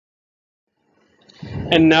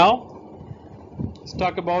And now let's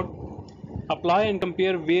talk about apply and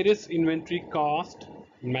compare various inventory cost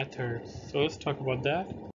methods. So let's talk about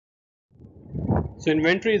that. So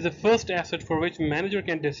inventory is the first asset for which manager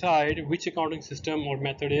can decide which accounting system or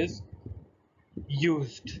method is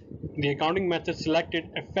used. The accounting method selected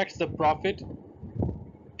affects the profit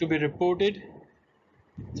to be reported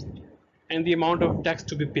and the amount of tax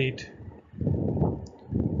to be paid.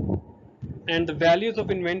 And the values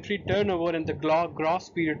of inventory turnover and the gross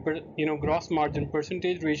period gross margin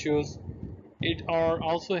percentage ratios, it are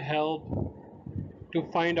also help to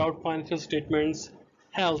find out financial statements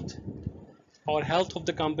health of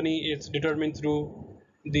the company is determined through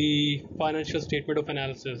the financial statement of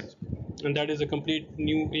analysis, and that is a complete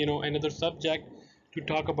new another subject to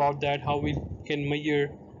talk about, that how we can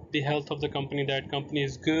measure the health of the company, that company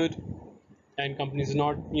is good and company is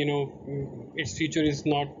not its future is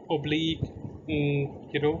not oblique.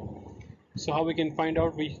 So how we can find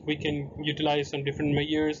out, we can utilize some different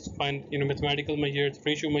measures, find mathematical measures,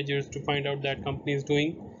 ratio measures, to find out that company is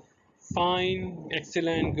doing fine,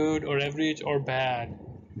 excellent, good, or average, or bad.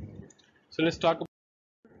 So let's talk about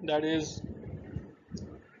that is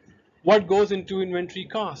what goes into inventory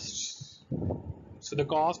costs. So the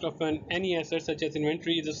cost of any asset such as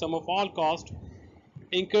inventory is the sum of all costs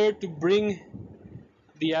incurred to bring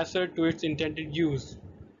the asset to its intended use,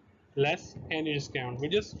 less any discount. We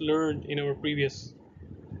just learned in our previous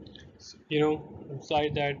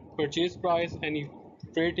side that purchase price, any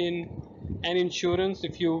freight in, and insurance,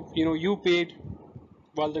 if you paid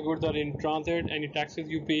while the goods are in transit, any taxes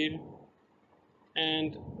you paid,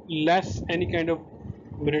 and less any kind of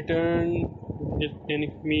return,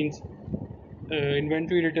 any means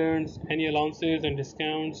inventory returns, any allowances and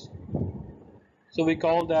discounts. So we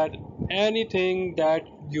call that anything that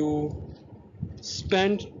you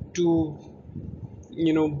spend to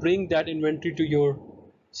bring that inventory to your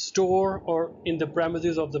store or in the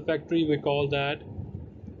premises of the factory. We call that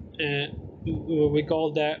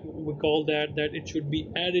that it should be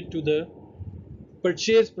added to the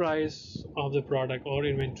purchase price of the product or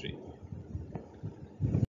inventory.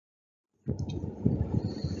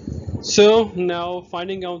 So now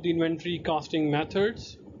finding out the inventory costing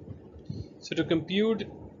methods. So to compute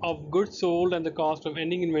of goods sold and the cost of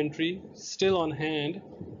ending inventory still on hand,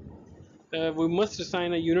 we must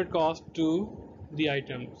assign a unit cost to the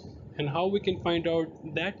items. And how we can find out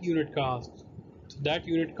that unit cost? So that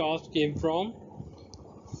unit cost came from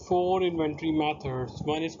 4 inventory methods.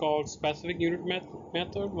 One is called specific unit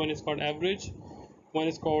method, one is called average, one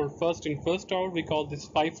is called first in first out, we call this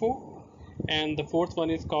FIFO, and the fourth one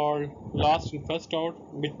is called last in first out,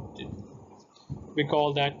 which we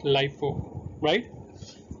call that LIFO, right?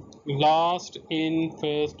 Last in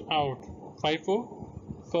first out, FIFO,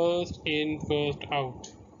 first in first out.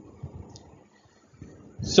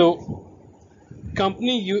 So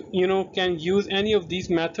company can use any of these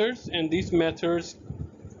methods, and these methods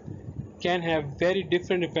can have very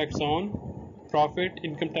different effects on profit,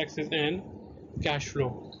 income taxes, and cash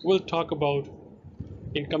flow. We'll talk about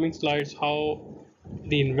in coming slides how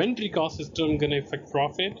the inventory cost system gonna affect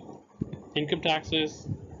profit, income taxes,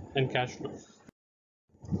 and cash flow.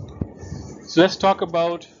 So let's talk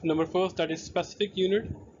about number first, that is specific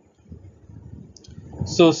unit.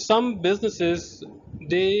 So some businesses,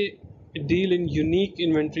 they deal in unique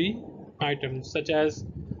inventory items such as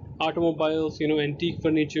automobiles, antique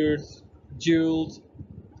furnitures, jewels,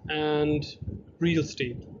 and real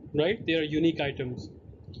estate, right? They are unique items.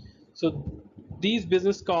 So these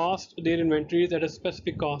business cost their inventories at a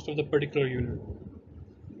specific cost of the particular unit.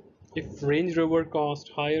 If Range Rover cost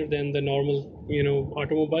higher than the normal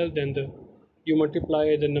automobile, then you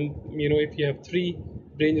multiply the if you have 3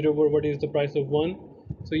 Range Rover, what is the price of one?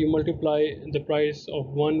 So you multiply the price of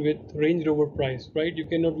one with Range Rover price, right? You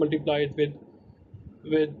cannot multiply it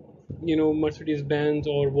with Mercedes-Benz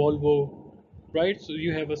or Volvo, right? So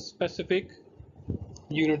you have a specific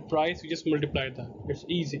unit price, you just multiply that, it's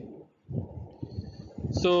easy.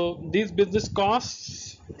 So these business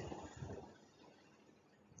costs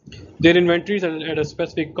their inventories are at a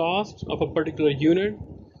specific cost of a particular unit.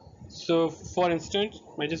 So for instance,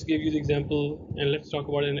 I just gave you the example, and let's talk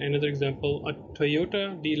about another example. A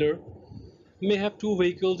Toyota dealer may have 2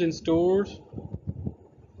 vehicles in stores.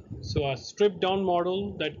 So a stripped down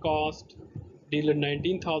model that cost dealer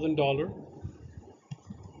 $19,000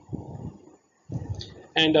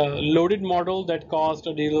 and a loaded model that cost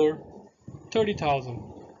a dealer $30,000,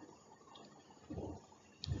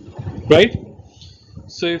 right?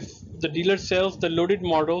 So if the dealer sells the loaded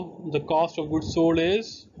model, the cost of goods sold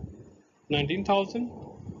is 19,000.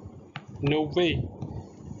 No way.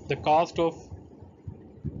 The cost of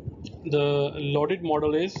the loaded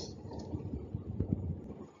model is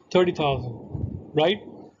 30,000, right?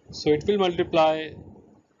 So it will multiply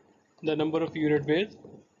the number of unit with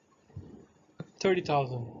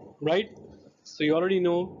 30,000, right? So you already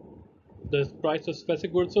know the price of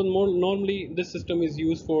specific goods. So normally this system is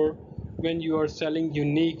used for when you are selling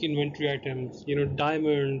unique inventory items,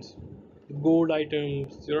 diamonds, gold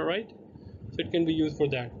items, you're right. So it can be used for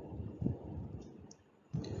that.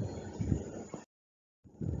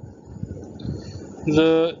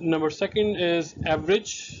 The number second is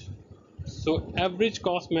average. So average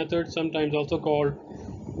cost method, sometimes also called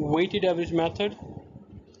weighted average method,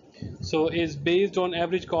 so is based on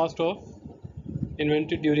average cost of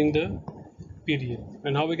inventory during the period.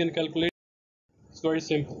 And how we can calculate? It's very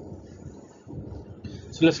simple.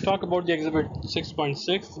 So let's talk about the exhibit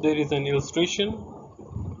 6.6. There is an illustration.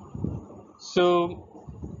 So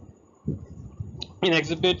in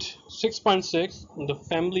exhibit 6.6, the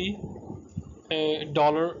family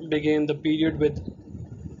dollar began the period with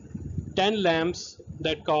 10 lamps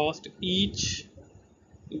that cost each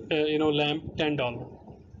lamp $10.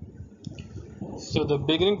 So the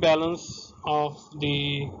beginning balance of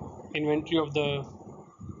the inventory of the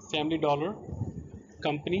family dollar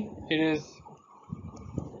company, it is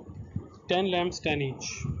 10 lamps, 10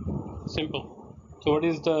 each. Simple. So what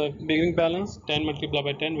is the beginning balance? 10 multiplied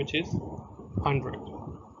by 10, which is 100.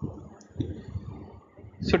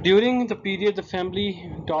 So during the period, the family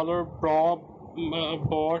dollar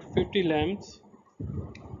bought 50 lamps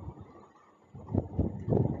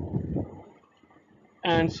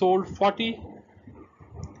and sold 40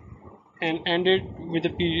 and ended the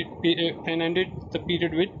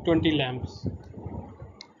period with 20 lamps.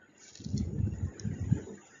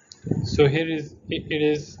 So here is it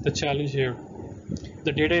is the challenge here.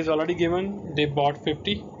 The data is already given. They bought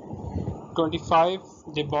 50, 25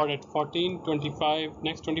 they bought at 14, 25,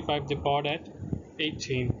 next 25 they bought at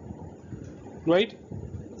 18, right?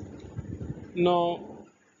 Now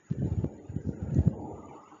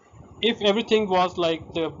if everything was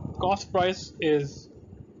like the cost price is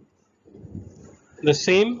the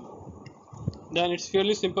same, then it's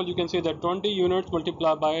fairly simple. You can say that 20 units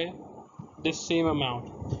multiplied by this same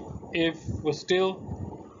amount. If was still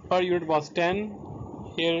per unit was 10,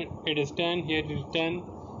 here it is 10, here it is 10,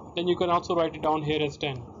 then you can also write it down here as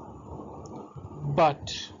 10.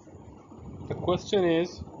 But the question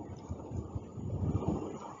is,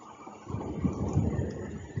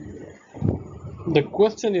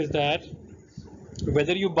 that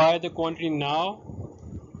whether you buy the quantity now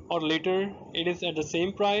or later, it is at the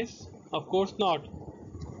same price? Of course not.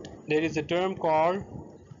 There is a term called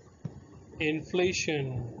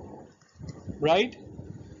inflation, right?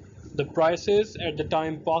 The prices at the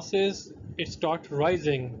time passes, it starts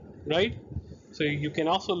rising, right? So you can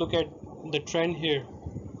also look at the trend here.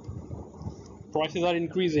 Prices are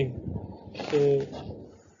increasing. So,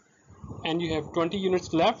 and you have 20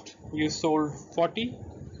 units left, you sold 40,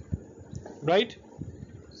 right?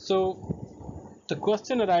 So the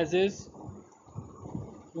question arises,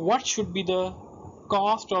 what should be the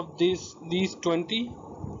cost of these 20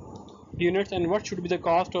 units and what should be the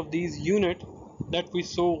cost of these units that we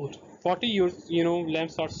sold? 40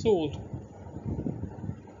 lamps are sold,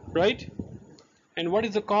 right? And what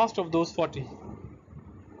is the cost of those 40?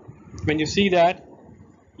 When you see that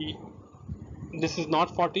this is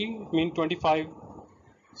not 40, it means 25.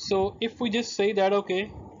 So if we just say that, okay,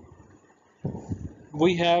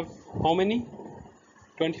 we have how many?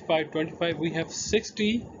 25, we have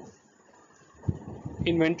 60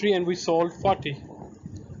 inventory and we sold 40.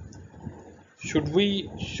 Should we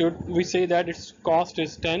say that its cost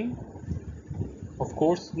is 10? Of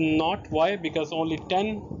course not. Why? Because only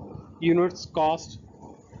 10 units cost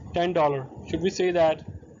 $10. Should we say that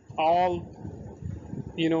all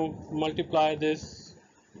multiply this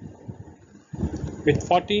with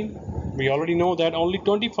 14? We already know that only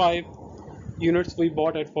 25 units we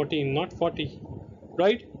bought at 14, not 40,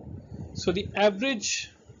 right? So the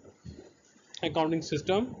average accounting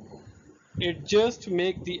system, it just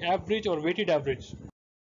make the average or weighted average.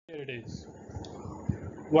 Here it is.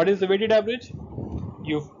 What is the weighted average?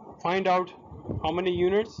 You find out how many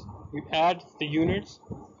units, you add the units,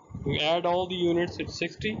 you add all the units, it's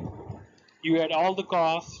 60, you add all the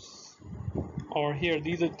costs, or here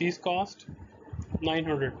these costs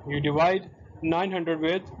 900, you divide 900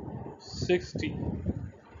 with 60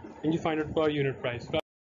 and you find out per unit price, right?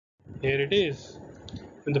 Here it is.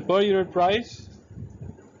 And the per unit price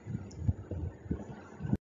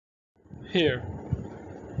here,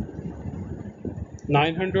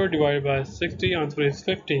 900 divided by 60, answer is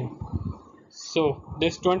 15. So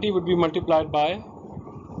this 20 would be multiplied by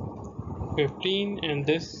 15 and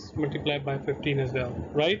this multiplied by 15 as well,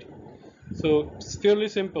 right? So it's fairly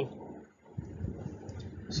simple.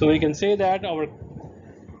 So we can say that our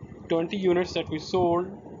 20 units that we sold,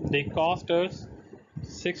 they cost us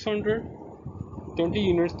 600. 20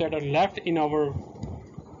 units that are left in our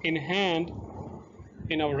hand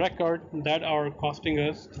in our record, that are costing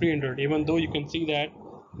us 300, even though you can see that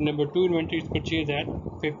number 2 inventory is purchased at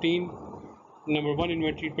 15, number 1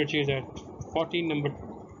 inventory purchased at 14, number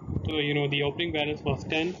the opening balance was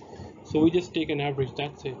 10. So we just take an average,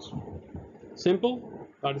 that's it. Simple.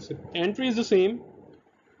 That is it. Entry is the same,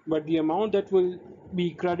 but the amount that will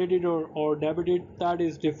be credited or debited, that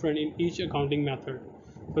is different in each accounting method.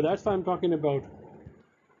 So that's why I'm talking about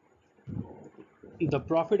the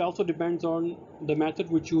profit also depends on the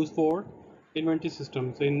method we choose for inventory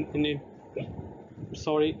systems. In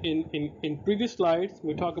previous slides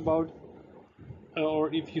we talk about,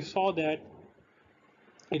 or if you saw that,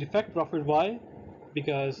 it affect profit. Why?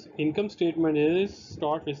 Because income statement is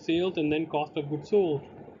start with sales and then cost of goods sold,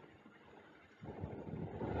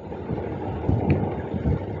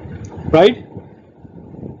 right?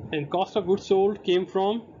 And cost of goods sold came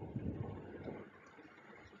from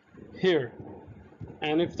here,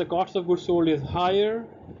 and if the cost of goods sold is higher,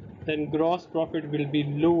 then gross profit will be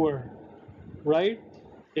lower, right?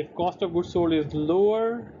 If cost of goods sold is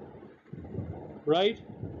lower, right,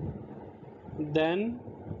 then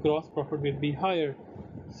gross profit will be higher.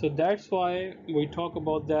 So that's why we talk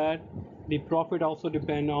about that the profit also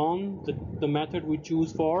depend on the method we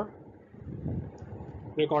choose for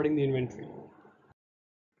recording the inventory.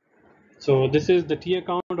 So this is the T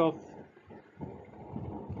account of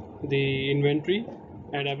the inventory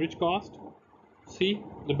at average cost. See,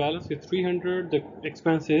 the balance is 300, the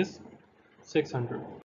expense is 600.